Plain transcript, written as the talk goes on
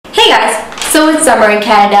it's summer in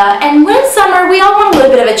Canada, and when it's summer, we all want a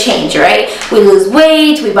little bit of a change, right? We lose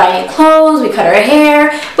weight, we buy new clothes, we cut our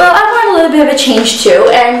hair. Well, I want a little bit of a change too,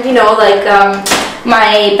 and you know, like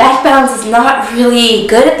my back balance is not really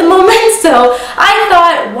good at the moment, so I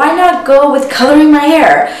thought, why not go with coloring my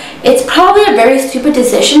hair? It's probably a very stupid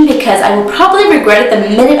decision because I will probably regret it the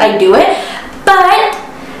minute I do it, but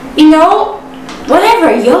you know,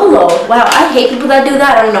 whatever, YOLO. Wow, I hate people that do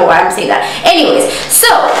that. I don't know why I'm saying that. Anyways, so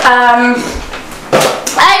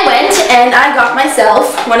I went and I got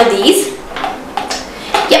myself one of these.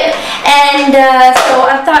 Yep. And so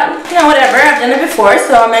I thought, you know, whatever, I've done it before,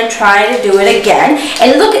 so I'm going to try to do it again.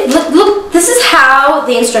 And look, this is how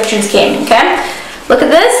the instructions came, okay? Look at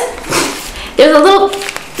this. There's a little,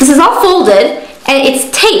 this is all folded, and it's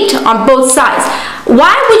taped on both sides.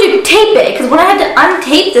 Why would you tape it? Because when I had to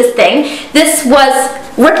untape this thing, this was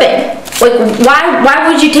ripping. Like, why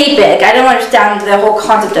would you tape it? I don't understand the whole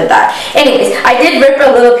concept of that. Anyways, I did rip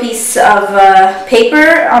a little piece of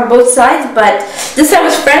paper on both sides, but this side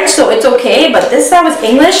was French, so it's okay, but this side was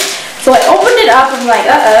English. So I opened it up, I'm like,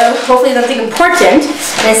 uh-oh, hopefully nothing important.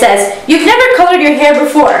 And it says, you've never colored your hair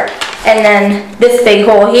before. And then this big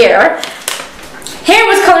hole here. Hair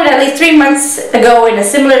was colored at least 3 months ago in a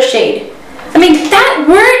similar shade. I mean, that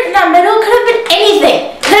word in that middle could have been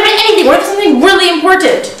anything. It could have been anything. What if something really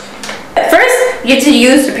important? At first, you have to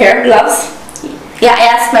use a pair of gloves. Yeah,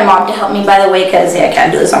 I asked my mom to help me, by the way, because I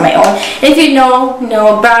can't do this on my own. And if you know,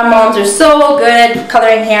 brown moms are so good at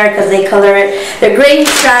coloring hair because they color it. They're great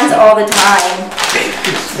strands all the time.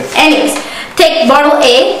 Anyways, take bottle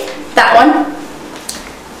A, that one.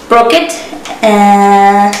 Broke it.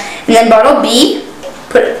 And then bottle B.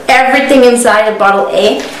 Put everything inside of bottle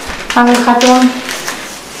A. Bottle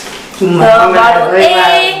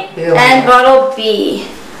A and bottle B.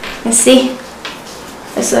 You see?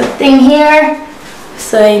 There's a thing here.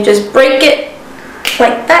 So you just break it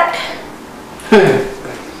like that.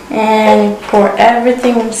 And pour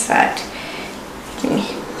everything inside.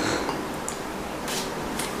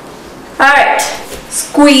 Alright.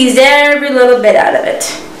 Squeeze every little bit out of it.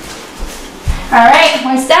 Alright,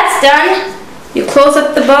 once that's done, you close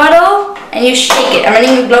up the bottle and you shake it. I'm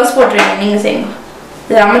running gloves for training.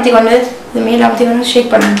 Shake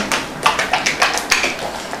button.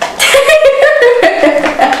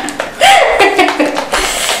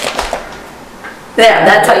 There,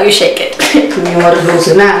 that's how you shake it.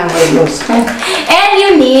 And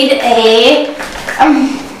you need a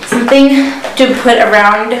something to put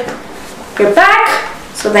around your back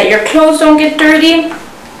so that your clothes don't get dirty.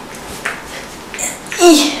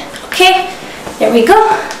 Okay, there we go.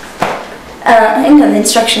 And the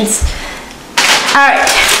instructions. Alright,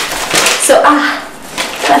 so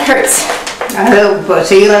that hurts.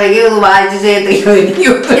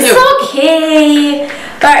 It's okay.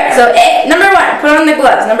 Alright, so number 1, put on the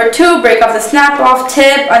gloves. Number 2, break off the snap off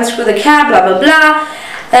tip, unscrew the cap, blah blah blah.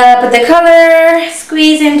 Put the color,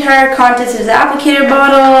 squeeze the entire contents of the applicator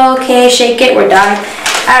bottle. Okay, shake it, we're done.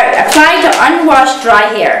 Alright, apply to unwashed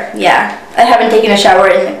dry hair. Yeah, I haven't taken a shower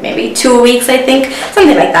in maybe 2 weeks, I think.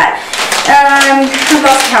 Something like that. I've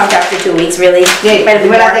lost count after 2 weeks, really. Yeah, my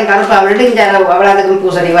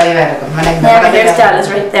hairstyle is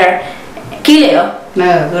right there. Kileo? No,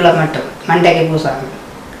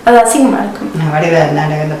 அது அசிங்கமா இருக்கும். வடிவே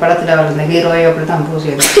இருந்தாங்க இந்த படத்துல வந்த ஹீரோயே அப்படி தான்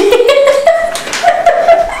பூசியது.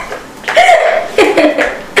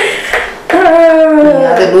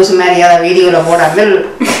 அது லூஸ் மாதிரி அத வீடியோல போடாமல்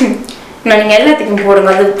நீங்க எல்லாத்துக்கும் போடுங்க.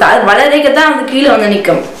 அது வளரேக்க தான் அது கீழ வந்து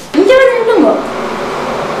நிக்கும். இங்க வந்து நில்லுங்க.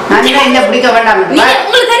 நான் என்ன பிடிக்க வேண்டாம்.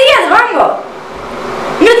 உங்களுக்கு தெரியாது வாங்க.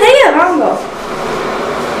 உங்களுக்கு தெரியாது வாங்க.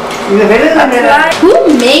 Who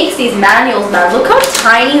makes these manuals now? Look how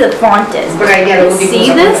tiny the font is. See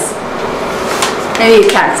this? Maybe you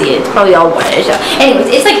can't see it. It's probably all whitish. Anyways,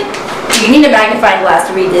 it's like you need a magnifying glass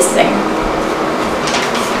to read this thing.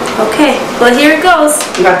 Okay, well here it goes.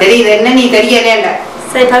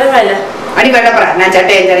 Say palavala. Adi bada para na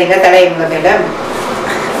chatte enjarilla thalai mudela.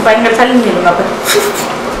 Bangal thalin nilunga appa.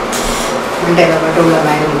 Mandela patulla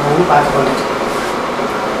maayirunnu passport.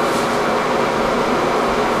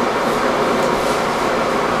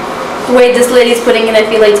 The way this lady's putting it, I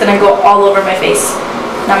feel like it's gonna go all over my face.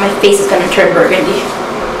 Now my face is gonna turn burgundy.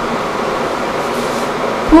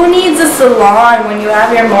 Who needs a salon when you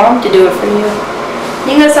have your mom to do it for you?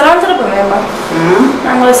 You gonna salon therapy, mama?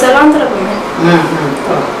 I'm gonna salon therapy.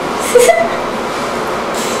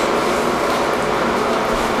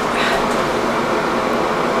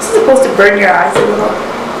 This is supposed to burn your eyes a little.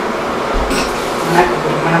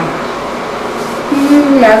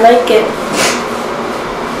 I like it.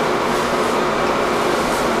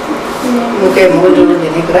 Okay, more to the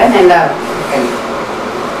Nikran and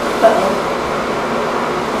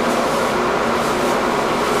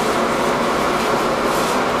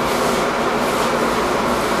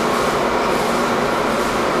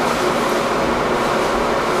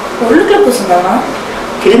உள்ளுக்குள்ள பூசுங்களா?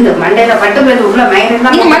 கிழிந்து மண்டையில பட்டு போய் உள்ள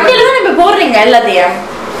மயிரெல்லாம் நீங்க மண்டையில தான் இப்ப போடுறீங்க எல்லாத்தையும்.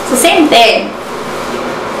 It's the same thing.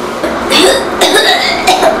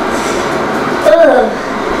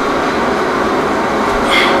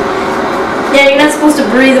 Yeah, you're not supposed to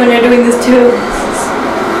breathe when you're doing this too. It's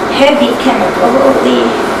heavy chemical. Holy.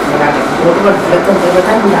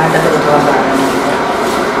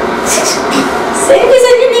 சரி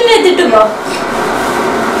நீங்க எடுத்துட்டுங்க.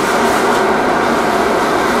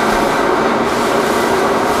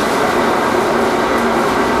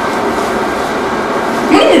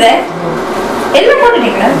 என்ன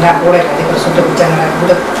போட்டுட்டீங்களா? நான் கூட கண்டிப்பா சுட்டு பிடிச்சாங்க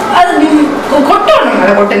கூட அது கொட்டணும்.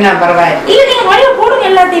 அதை கொட்டுனா பரவாயில்லை. இல்ல நீங்க மழையில போடுங்க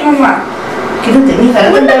எல்லாத்தையும் அம்மா. கிழிந்து நீ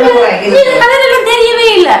கலர் எல்லாம் தெரியவே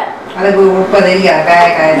இல்ல. அதுக்கு உப்பு தெரியா காய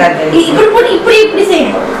தான் தெரியும். இப்படி போட்டு இப்படி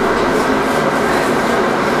செய்யணும்.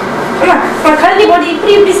 அம்மா கலரி போட்டு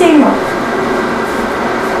இப்படி செய்யணும்.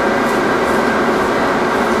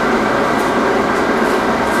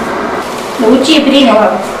 உச்சி எப்படி நல்லா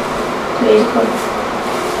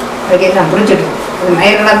அதுக்கெல்லாம் பிடிச்சிடும். அது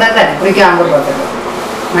மயிரெல்லாம் தான் பிடிக்காம பார்த்துட்டு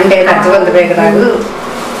மண்டையெல்லாம் சிவந்து போய்க்கிறாரு.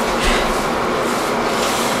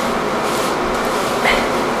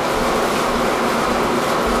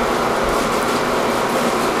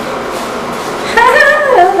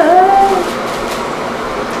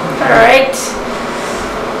 Alright.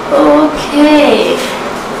 Okay.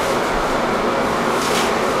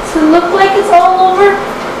 Does it look like it's all over?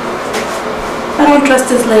 I don't trust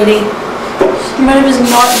this lady. She might have just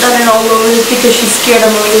not done it all over just because she's scared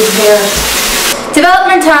I'm gonna lose hair.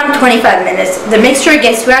 Development time 25 minutes. The mixture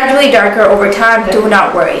gets gradually darker over time. Do not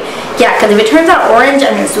worry. Yeah, because if it turns out orange,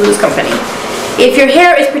 I'm gonna sue this company. If your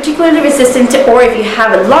hair is particularly resistant to, or if you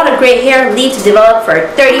have a lot of gray hair, leave to develop for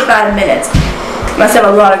 35 minutes. Must have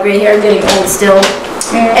a lot of gray hair. I'm getting old still.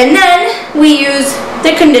 And then we use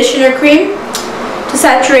the conditioner cream to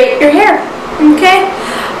saturate your hair. Okay.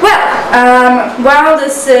 Well, while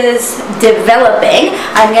this is developing,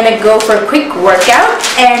 I'm gonna go for a quick workout,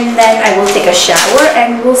 and then I will take a shower, and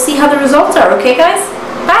we'll see how the results are. Okay, guys?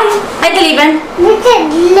 Bye. Hi, Kalivan. It's a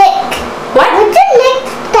lick. What? It's a lick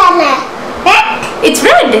color. It's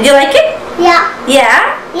red. Did you like it? Yeah. Yeah.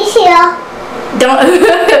 It's here. Don't.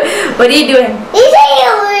 What are you doing? It's a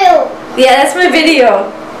you. Yeah, that's my video.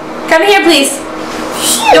 Come here, please.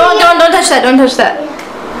 Don't touch that. Don't touch that.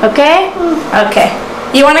 Okay? Okay.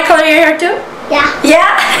 You want to color your hair too? Yeah. Yeah?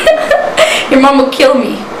 Your mom will kill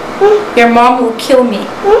me. Your mom will kill me.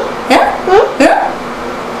 Yeah? Yeah?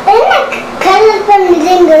 Color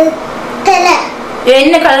பண்ணுறீங்க color.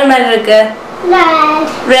 என்ன colour மாதிரி இருக்கு? Red.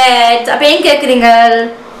 Red. அப்ப ஏன் கேக்குறீங்க?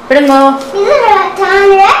 விடுங்க. இது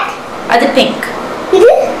red. அது pink. இது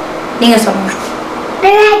நீங்க சொல்லுங்க.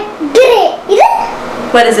 red grey. இது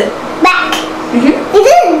What is it? black. Mhm.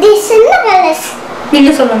 இது this colors.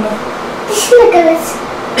 நீங்க சொல்லுங்க. This colors.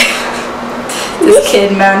 This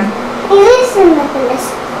kid, man. This colors.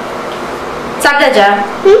 சாப்பிட்டாச்சா?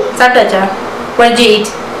 சாப்பிட்டாச்சா? What did you eat?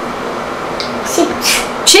 Chips.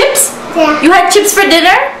 Chips? Yeah. You had chips for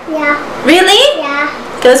dinner? Yeah. Really?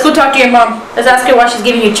 Yeah. Okay, let's go talk to your mom. Let's ask her why she's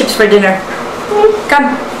giving you chips for dinner. Come.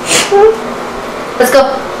 Let's go.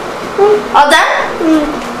 All done?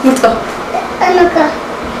 Let's go. Okay.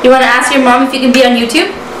 You want to ask your mom if you can be on YouTube?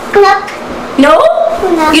 No. No?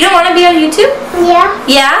 No. You don't want to be on YouTube? Yeah.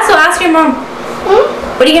 Yeah? So ask your mom.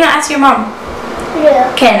 What are you going to ask your mom? Yeah.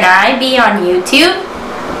 Can I be on YouTube?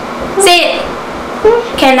 Say it.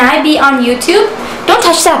 Can I be on YouTube? Don't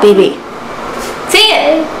touch that, baby. Say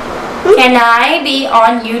it. Can I be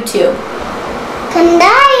on YouTube? Can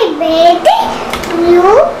I baby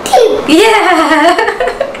YouTube?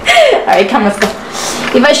 Yeah. Alright, come, let's go.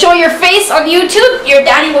 If I show your face on YouTube, your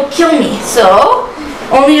daddy will kill me. So,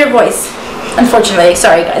 only your voice. Unfortunately,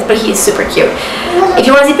 sorry guys, but he is super cute. If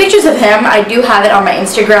you want to see pictures of him, I do have it on my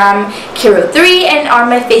Instagram, Kiro3, and on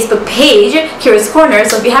my Facebook page, Kiro's Corner.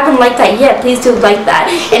 So if you haven't liked that yet, please do like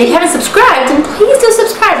that. And if you haven't subscribed, then please do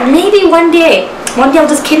subscribe. Maybe one day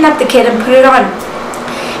I'll just kidnap the kid and put it on.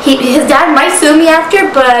 His dad might sue me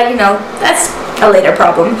after, but you know, that's a later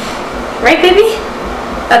problem. Right, baby?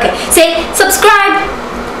 Okay, say subscribe.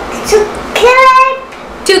 Subscribe.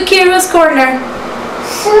 To Kiro's Corner.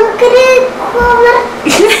 Subscribe.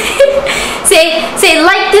 Say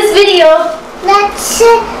like this video. Let's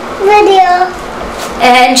video.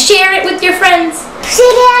 And share it with your friends.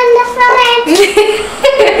 See you on the front.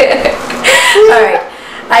 Alright,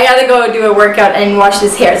 I gotta go do a workout and wash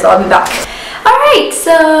this hair, so I'll be back. Alright,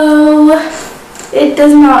 so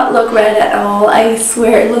does not look red at all. I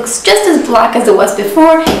swear it looks just as black as it was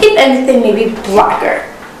before. If anything, maybe blacker.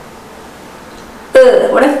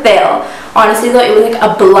 Ugh, what a fail. Honestly though, it was like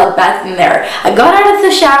a bloodbath in there. I got out of the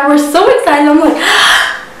shower so excited. I'm like,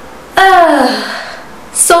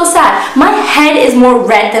 so sad. My head is more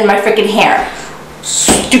red than my freaking hair.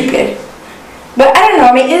 Stupid. But I don't know,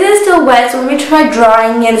 I mean, it is still wet, so let me try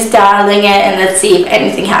drying it, styling it, and let's see if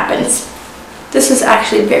anything happens. This is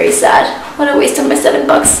actually very sad. What a waste of my $7. $7!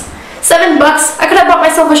 I could have bought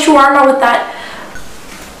myself a shawarma with that.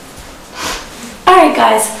 Alright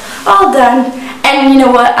guys, all done. And you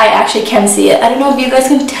know what? I actually can see it. I don't know if you guys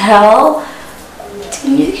can tell.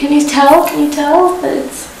 Can you tell? Can you tell? But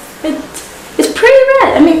it's pretty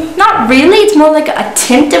red. I mean, not really. It's more like a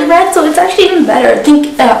tint of red, so it's actually even better. I think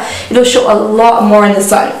it'll show a lot more in the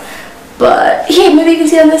sun. But here, maybe you can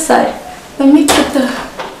see it on this side. Let me put the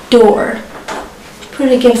door. Put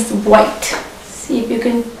it against the white. See if you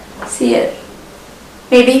can see it.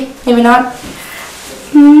 Maybe, maybe not.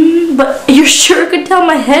 But you sure could tell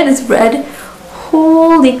my head is red.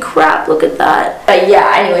 Holy crap, look at that. But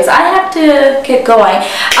yeah, anyways, I have to get going.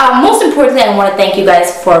 Most importantly, I want to thank you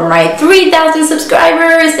guys for my 3,000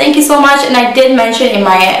 subscribers. Thank you so much. And I did mention in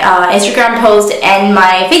my Instagram post and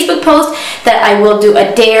my Facebook post that I will do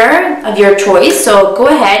a dare of your choice. So go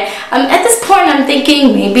ahead. At this point, I'm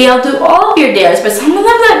thinking maybe I'll do all of your dares, but some of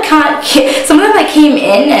them that came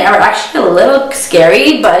in are actually a little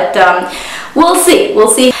scary, but we'll see.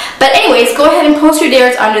 We'll see. But anyways, go ahead and post your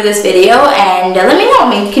dares under this video and let me know. I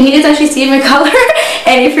mean, can you guys actually see my color?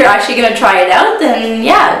 And if you're actually going to try it out, then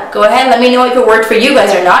yeah, go ahead. Let me know if it worked for you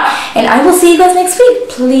guys or not. And I will see you guys next week.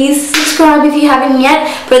 Please subscribe if you haven't yet.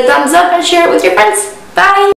 Put a thumbs up and share it with your friends. Bye!